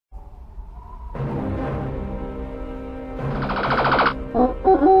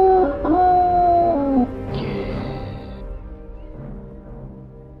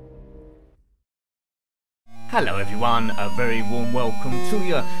everyone, a very warm welcome to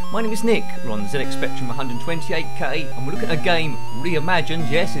you. My name is Nick, we're on the ZX Spectrum 128K and we're looking at a game reimagined.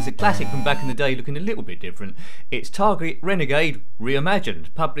 Yes, it's a classic from back in the day, looking a little bit different. It's Target Renegade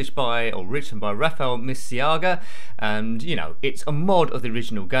Re-Imagined, published by or written by Rafal Miazga, and you know, it's a mod of the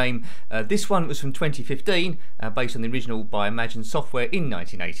original game. This one was from 2015, based on the original by Imagined Software in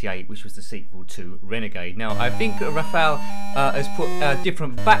 1988, which was the sequel to Renegade. Now I think Rafal has put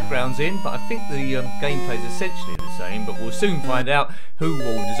different backgrounds in, but I think the gameplay is essentially the same, but we'll soon find out who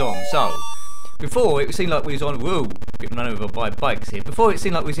wanders on. So, before it seemed like we was on, whoa, getting run over by bikes here. Before it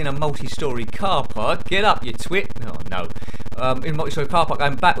seemed like we was in a multi-storey car park. Get up, you twit. Oh no. In a multi-storey car park,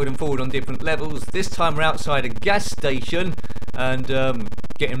 going backward and forward on different levels. This time we're outside a gas station and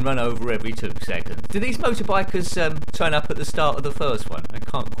getting run over every 2 seconds. Did these motorbikers turn up at the start of the first one? I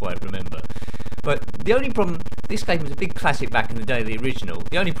can't quite remember. But the only problem, this game was a big classic back in the day, the original.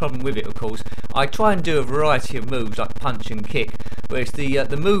 The only problem with it, of course, I try and do a variety of moves like punch and kick, whereas the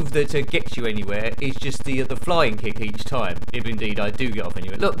move that gets you anywhere is just the flying kick each time, if indeed I do get off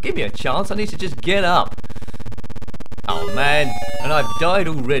anywhere. Look, give me a chance, I need to just get up. Oh man, and I've died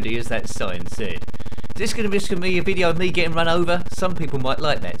already, as that sign said. Is this going to be a video of me getting run over? Some people might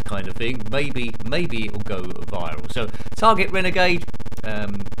like that kind of thing. Maybe it will go viral. So, Target Renegade,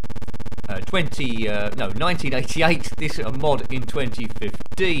 1988. This a mod in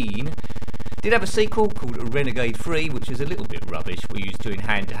 2015. Did have a sequel called Renegade Re, which is a little bit rubbish. We're used to in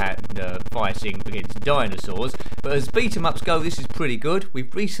hand-to-hand fighting against dinosaurs. But as beat-em-ups go, this is pretty good.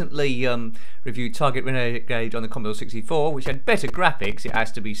 We've recently reviewed Target Renegade on the Commodore 64, which had better graphics, it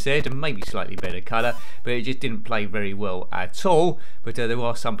has to be said, and maybe slightly better colour, but it just didn't play very well at all. But there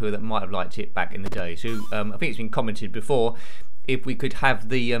are some people that might have liked it back in the day. So I think it's been commented before. If we could have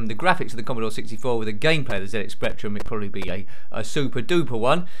the graphics of the Commodore 64 with the gameplay of the ZX Spectrum, it'd probably be a super duper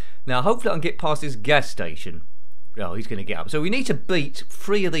one. Now hopefully I can get past this gas station. Oh, he's going to get up. So we need to beat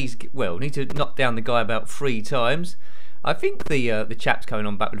 3 of these, well, we need to knock down the guy about 3 times. I think the chaps going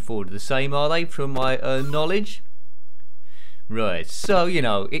on backward and forward are the same, are they, from my knowledge? Right, so, you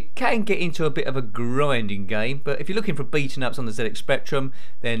know, it can get into a bit of a grinding game, but if you're looking for beaten ups on the ZX Spectrum,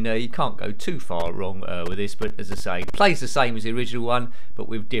 then you can't go too far wrong with this. But as I say, it plays the same as the original one, but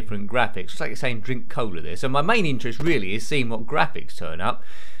with different graphics. It's like saying drink cola there. So my main interest really is seeing what graphics turn up.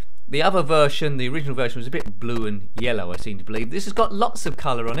 The other version, the original version, was a bit blue and yellow, I seem to believe. This has got lots of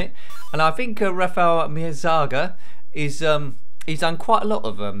colour on it, and I think Rafal Miazga is... he's done quite a lot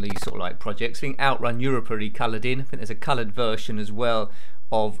of these sort of like projects. I think Outrun Europe already coloured in. I think there's a coloured version as well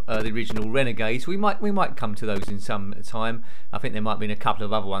of the original Renegades. We might come to those in some time. I think there might have been a couple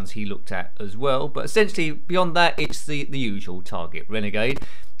of other ones he looked at as well. But essentially, beyond that, it's the usual Target Renegade.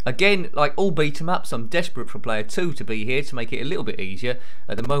 Again, like all beat 'em ups, I'm desperate for player 2 to be here to make it a little bit easier.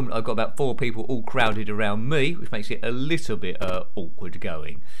 At the moment, I've got about 4 people all crowded around me, which makes it a little bit awkward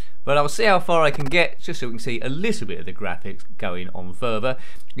going. But I'll see how far I can get, just so we can see a little bit of the graphics going on further.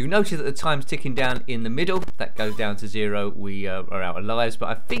 You'll notice that the time's ticking down in the middle. That goes down to 0. We are out of lives, but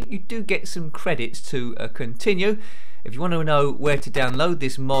I think you do get some credits to continue. If you want to know where to download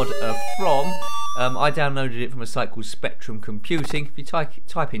this mod from, I downloaded it from a site called Spectrum Computing. If you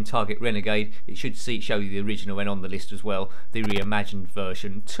type in Target Renegade, it should show you the original, and on the list as well, the reimagined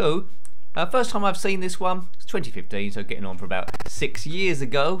version too. First time I've seen this one, it's 2015, so getting on for about 6 years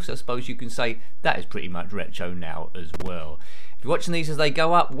ago, so I suppose you can say that is pretty much retro now as well. If you're watching these as they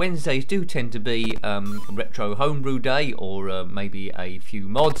go up, Wednesdays do tend to be retro homebrew day, or maybe a few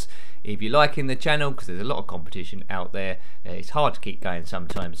mods. If you're liking the channel, because there's a lot of competition out there, it's hard to keep going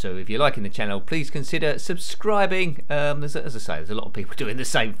sometimes, so if you're liking the channel, please consider subscribing. As I say, there's a lot of people doing the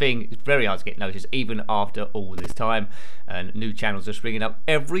same thing. It's very hard to get noticed even after all this time, and new channels are springing up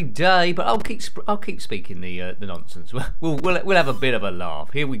every day, but I'll keep speaking the nonsense. We'll have a bit of a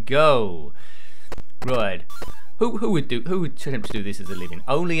laugh. Here we go. Right. Who would attempt to do this as a living?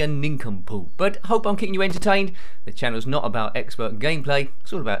 Only a nincompoop. But hope I'm keeping you entertained. The channel's not about expert gameplay.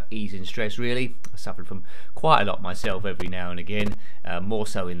 It's all about easing stress, really. I suffered from quite a lot myself every now and again, more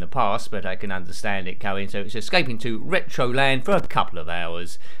so in the past, but I can understand it going. So it's escaping to retro land for a couple of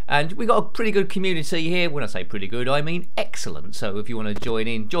hours, and we got a pretty good community here. When I say pretty good, I mean excellent. So if you want to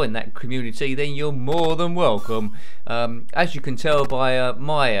join that community, then you're more than welcome. As you can tell by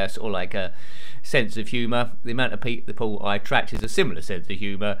my sort of like a sense of humour, the amount of people I attract is a similar sense of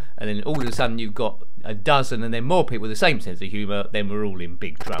humour, and then all of a sudden you've got a dozen and then more people with the same sense of humour, then we're all in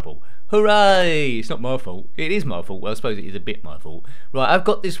big trouble. Hooray! It's not my fault. It is my fault. Well, I suppose it is a bit my fault. Right, I've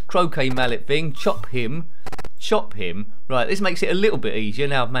got this croquet mallet thing. Chop him. Right, this makes it a little bit easier.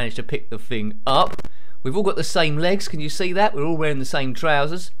 Now I've managed to pick the thing up. We've all got the same legs. Can you see that? We're all wearing the same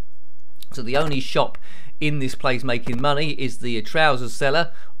trousers. So the only shop in this place making money is the trousers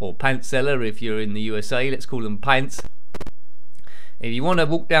seller, or pants seller if you're in the USA. Let's call them pants. If you want to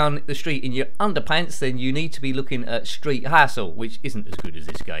walk down the street in your underpants, then you need to be looking at Street Hustle, which isn't as good as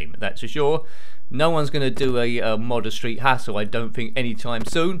this game, that's for sure. No one's going to do a mod of Street Hustle, I don't think, anytime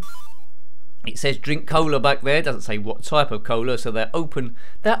soon. It says drink cola back there, doesn't say what type of cola, so they're open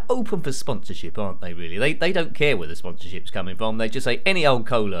for sponsorship, aren't they, really? They don't care where the sponsorship's coming from, they just say any old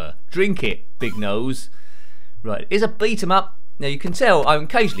cola, drink it, big nose. Right, here's a beat 'em up. Now you can tell I'm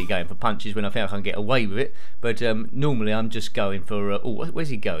occasionally going for punches when I think I can get away with it, but normally I'm just going for, oh, where's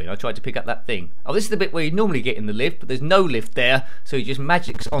he going? I tried to pick up that thing. Oh, this is the bit where you normally get in the lift, but there's no lift there, so he just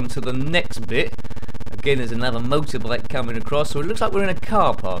magics onto the next bit. Again, there's another motorbike coming across, so it looks like we're in a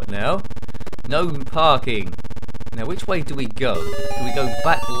car park now. No parking. Now which way do we go? Do we go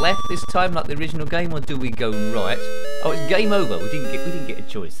back left this time like the original game, or do we go right? Oh, it's game over. We didn't get a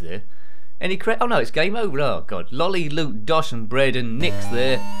choice there. Any correct? Oh no, it's game over. Oh god. Lolly, loot, dosh and bread and Nick's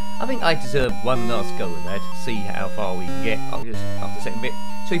there. I think I deserve one last go at that. See how far we can get. I'll just after the second bit.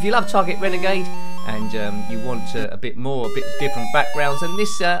 So if you love Target Renegade and you want a bit different backgrounds, then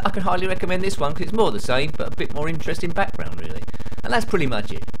this I can highly recommend this one because it's more the same but a bit more interesting background really. And that's pretty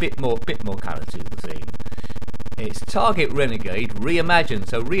much it. Bit more colour to the theme. It's Target Renegade Re-Imagined,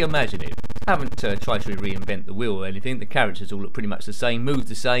 so reimagine it. Haven't tried to reinvent the wheel or anything. The characters all look pretty much the same, move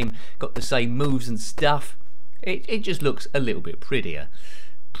the same, got the same moves and stuff. It just looks a little bit prettier.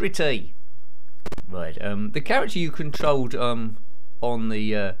 Pretty. Right, the character you controlled on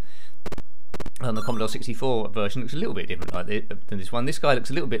the Commodore 64 version looks a little bit different than this one. This guy looks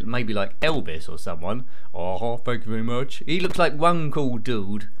a little bit maybe like Elvis or someone. Oh, thank you very much. He looks like one cool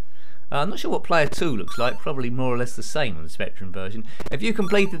dude. I'm not sure what player 2 looks like, probably more or less the same on the Spectrum version. If you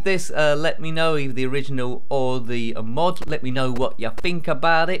completed this, let me know, either the original or the mod. Let me know what you think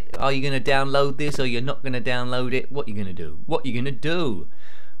about it. Are you going to download this or you're not going to download it? What are you going to do? What are you going to do?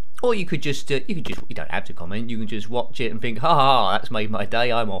 Or you could just, you don't have to comment, you can just watch it and think, ha ha, that's made my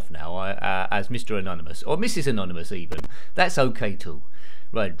day, I'm off now, as Mr. Anonymous, or Mrs. Anonymous even. That's okay too.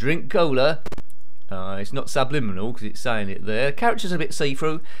 Right, drink cola. It's not subliminal because it's saying it there. Characters are a bit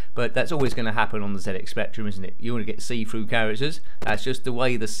see-through, but that's always going to happen on the ZX Spectrum, isn't it? You want to get see-through characters. That's just the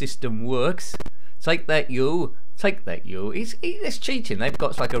way the system works. Take that, you. Take that, you. It's cheating. They've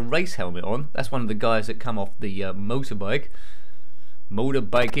got like a race helmet on. That's one of the guys that come off the motorbike.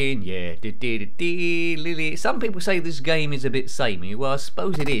 Motorbiking, yeah. Some people say this game is a bit samey. Well, I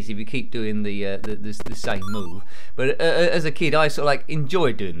suppose it is if you keep doing the same move. But as a kid, I sort of like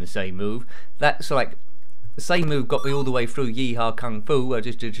enjoyed doing the same move. That's sort of like the same move got me all the way through Yeehaw Kung Fu. I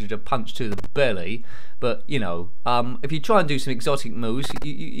just did a punch to the belly. But you know, if you try and do some exotic moves,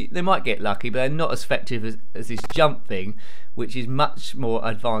 they might get lucky, but they're not as effective as this jump thing, which is much more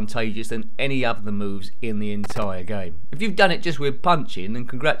advantageous than any other moves in the entire game. If you've done it just with punching, then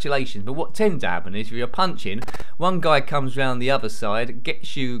congratulations. But what tends to happen is if you're punching, one guy comes round the other side,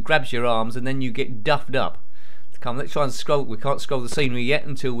 grabs your arms, and then you get duffed up. Come, let's try and scroll. We can't scroll the scenery yet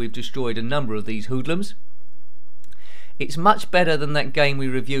until we've destroyed a number of these hoodlums. It's much better than that game we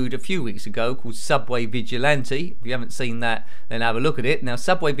reviewed a few weeks ago called Subway Vigilante. If you haven't seen that, then have a look at it. Now,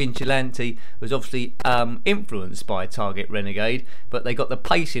 Subway Vigilante was obviously influenced by Target Renegade, but they got the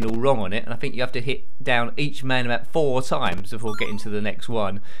pacing all wrong on it, and I think you have to hit down each man about 4 times before getting to the next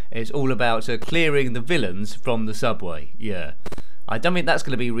one. It's all about clearing the villains from the subway. Yeah. I don't think that's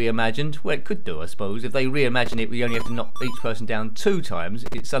going to be reimagined. Well, it could do, I suppose. If they reimagine it, we only have to knock each person down 2 times.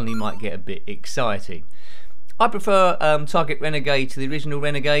 It suddenly might get a bit exciting. I prefer Target Renegade to the original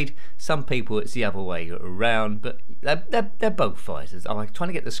Renegade. Some people it's the other way around, but they're both fighters. I'm trying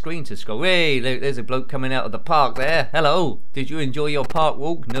to get the screen to scroll. Hey, there's a bloke coming out of the park there. Hello, did you enjoy your park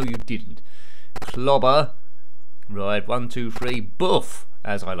walk? No, you didn't. Clobber. Right, 1, 2, 3, boof,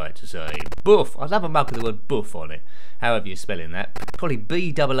 as I like to say. Boof. I love a mark with the word boof on it. However you're spelling that. Probably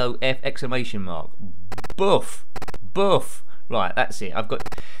B-O-O-F exclamation mark. Boof. Boof. Right, that's it. I've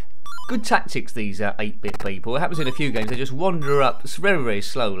got good tactics, these 8-bit people. It happens in a few games. They just wander up very, very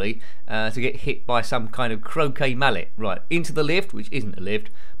slowly to get hit by some kind of croquet mallet. Right, into the lift, which isn't a lift.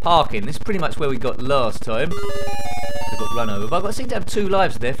 Parking. This is pretty much where we got last time. I got run over, but I seem to have 2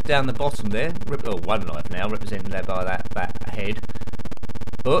 lives left down the bottom there. Oh, 1 life now, represented there by that head.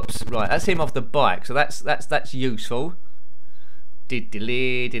 Oops. Right, that's him off the bike, so that's useful.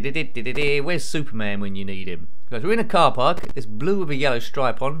 Where's Superman when you need him? Because we're in a car park. It's blue with a yellow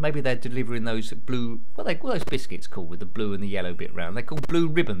stripe on. Maybe they're delivering those blue. What are those biscuits called with the blue and the yellow bit round? They're called blue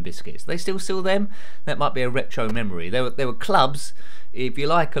ribbon biscuits. They still sell them? That might be a retro memory. There were clubs. If you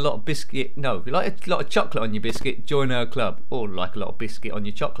like a lot of biscuit, no, if you like a lot of chocolate on your biscuit, join our club. Or like a lot of biscuit on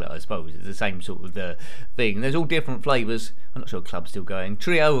your chocolate, I suppose. It's the same sort of thing. There's all different flavours. I'm not sure club's still going.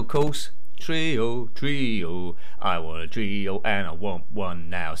 Trio, of course. Trio, I want a trio and I want one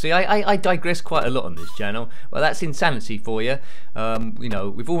now. See, I digress quite a lot on this channel. Well, that's insanity for you. You know,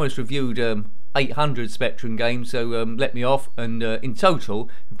 we've almost reviewed 800 Spectrum games, so let me off. And in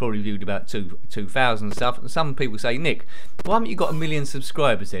total, we've probably reviewed about 2,000 stuff. And some people say, Nick, why haven't you got 1 million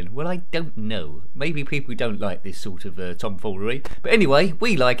subscribers then? Well, I don't know. Maybe people don't like this sort of tomfoolery. But anyway,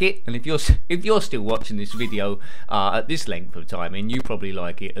 we like it. And if you're still watching this video at this length of time, and you probably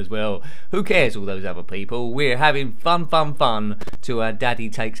like it as well. Who cares, all those other people? We're having fun till our daddy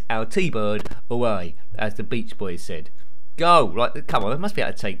takes our T-Bird away, as the Beach Boys said. Go, right, come on, I must be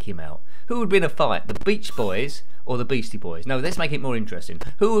able to take him out. Who would win a fight, the Beach Boys or the Beastie Boys? No, let's make it more interesting.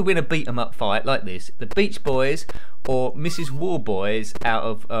 Who would win a beat-em-up fight like this? The Beach Boys or Mrs. Warboys out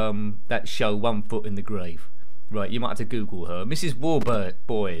of that show One Foot in the Grave? Right, you might have to Google her. Mrs.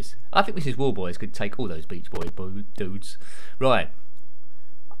 Warboys. I think Mrs. Warboys could take all those Beach Boy dudes. Right.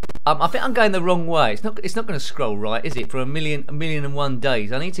 I think I'm going the wrong way. It's not going to scroll right, is it? For a million and one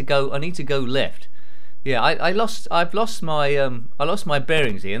days. I need to go left. Yeah, I've lost my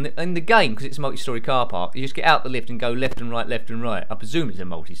bearings here. In the game, because it's a multi-story car park, you just get out the lift and go left and right, left and right. I presume it's a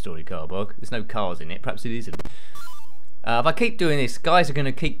multi-story car park. There's no cars in it. Perhaps it isn't. If I keep doing this, guys are going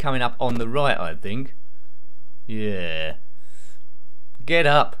to keep coming up on the right, I think. Yeah. Get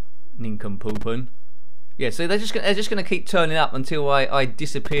up, nincompoopin'. Yeah, so they're just going to keep turning up until I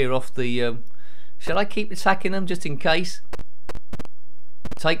disappear off the... Shall I keep attacking them just in case?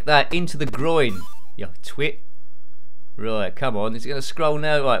 Take that into the groin. You twit. Right, come on. It's going to scroll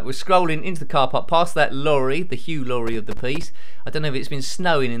now. Right, we're scrolling into the car park past that lorry, the Hugh lorry of the piece. I don't know if it's been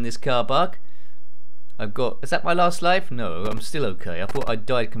snowing in this car park. Is that my last life? No, I'm still okay. I thought I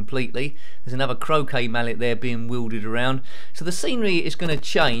died completely. There's another croquet mallet there being wielded around. So the scenery is going to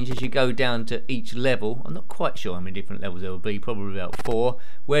change as you go down to each level. I'm not quite sure how many different levels there will be. Probably about 4.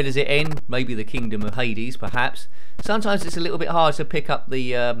 Where does it end? Maybe the Kingdom of Hades, perhaps. Sometimes it's a little bit hard to pick up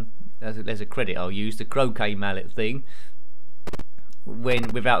the... there's a credit I'll use, the croquet mallet thing,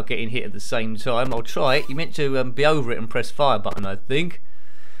 without getting hit at the same time. I'll try it. You meant to be over it and press fire button, I think.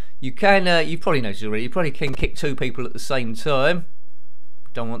 You can, you've probably noticed already, you probably can kick 2 people at the same time.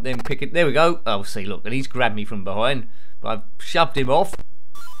 Don't want them picking, there we go. Oh, see, look, and he's grabbed me from behind, but I've shoved him off.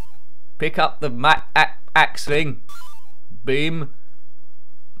 Pick up the axe thing. Beam.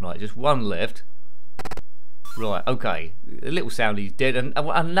 Right, just one left. Right, okay. A little sound he's dead, and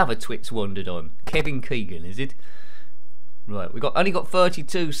another twit's wandered on. Kevin Keegan, is it? Right, we've only got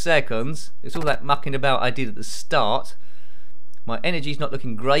 32 seconds. It's all that mucking about I did at the start. My energy's not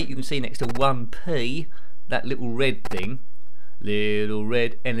looking great. You can see next to 1p, that little red thing. Little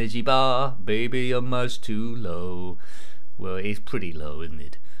red energy bar, baby, you're much too low. Well, it's pretty low, isn't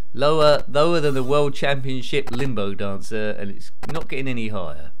it? Lower than the World Championship limbo dancer, and it's not getting any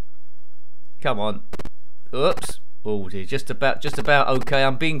higher. Come on. Oops. Oh dear, just about okay.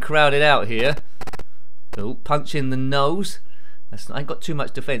 I'm being crowded out here. Oh, punch in the nose. I ain't got too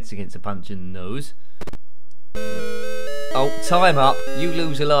much defence against a punch in the nose. Oh, time up. You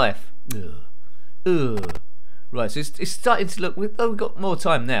lose a life. Ugh. Right, so it's starting to look... we've got more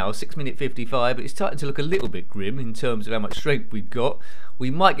time now, 6 minutes 55, but it's starting to look a little bit grim in terms of how much strength we've got. We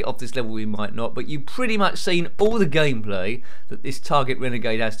might get off this level, we might not, but you've pretty much seen all the gameplay that this Target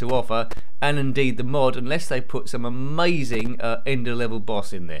Renegade has to offer, and indeed the mod, unless they put some amazing ender level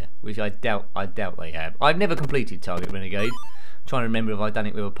boss in there, which I doubt they have. I've never completed Target Renegade. I'm trying to remember if I've done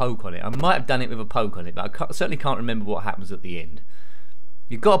it with a poke on it. I might have done it with a poke on it, but I certainly can't remember what happens at the end.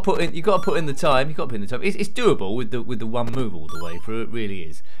 You've got to put in the time. It's doable with the one move all the way through. It really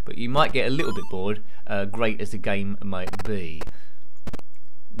is. But you might get a little bit bored. Great as the game might be.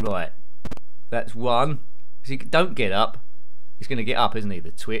 Right, that's one. So don't get up. He's going to get up, isn't he?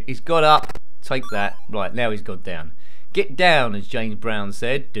 The twit. He's got up. Take that. Right, now he's got down. Get down, as James Brown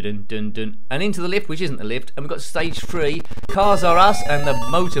said. Dun dun dun. And into the lift, which isn't the lift. And we've got stage 3. Cars are us, and the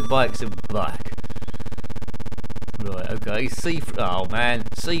motorbikes are back. Right, okay, oh man,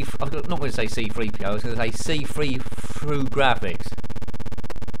 I'm not going to say C3PO, I was going to say C3 through graphics.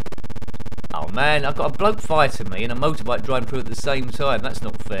 Oh man, I've got a bloke fighting me and a motorbike driving through at the same time, that's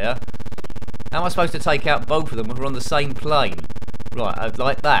not fair. How am I supposed to take out both of them when we're on the same plane? Right,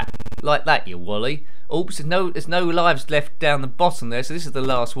 like that, you wally. Oops, there's no lives left down the bottom there, so this is the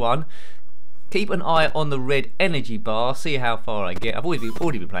last one. Keep an eye on the red energy bar, see how far I get. I've already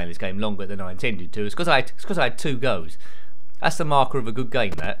been playing this game longer than I intended to. It's because I had 2 goes. That's the marker of a good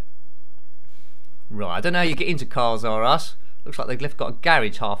game, that. Right, I don't know how you get into Cars R Us. Looks like they've got a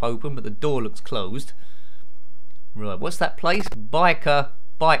garage half open, but the door looks closed. Right, what's that place? Bike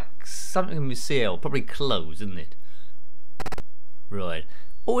something with CL. Probably closed, isn't it? Right.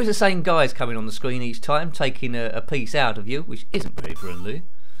 Always the same guys coming on the screen each time, taking a piece out of you, which isn't very friendly.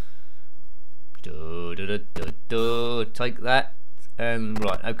 Take that. And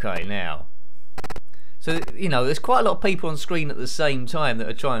right, okay, now. So, you know, there's quite a lot of people on screen at the same time that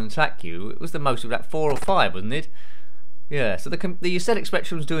are trying to attack you. It was the most of that 4 or 5, wasn't it? Yeah, so the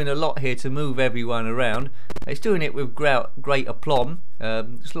zxspectrum's doing a lot here to move everyone around. It's doing it with great aplomb.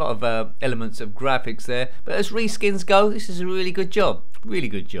 There's a lot of elements of graphics there. But as reskins go, this is a really good job. Really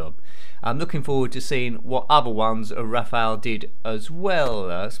good job. I'm looking forward to seeing what other ones Rafal did as well,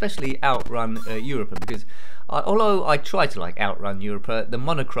 especially Outrun Europa, because although I try to like Outrun Europa, the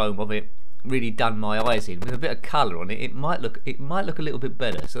monochrome of it really done my eyes in. With a bit of colour on it, it might look a little bit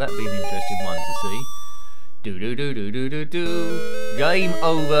better. So that'd be an interesting one to see. Game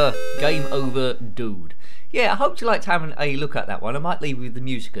over, dude. Yeah, I hope you liked having a look at that one. I might leave with the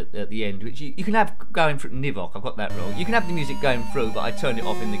music at the end, which you can have going through Nivok. I've got that wrong. You can have the music going through, but I turned it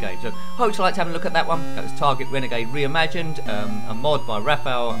off in the game. So hope you liked having a look at that one. That was Target Renegade Re-Imagined, a mod by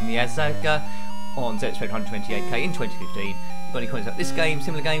Rafal and Miazga on zxspectrum 128K in 2015. If you've got any comments about this game,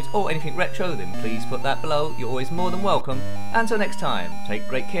 similar games, or anything retro, then please put that below. You're always more than welcome. Until next time, take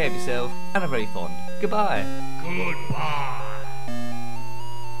great care of yourself and are very fond. Goodbye. Goodbye.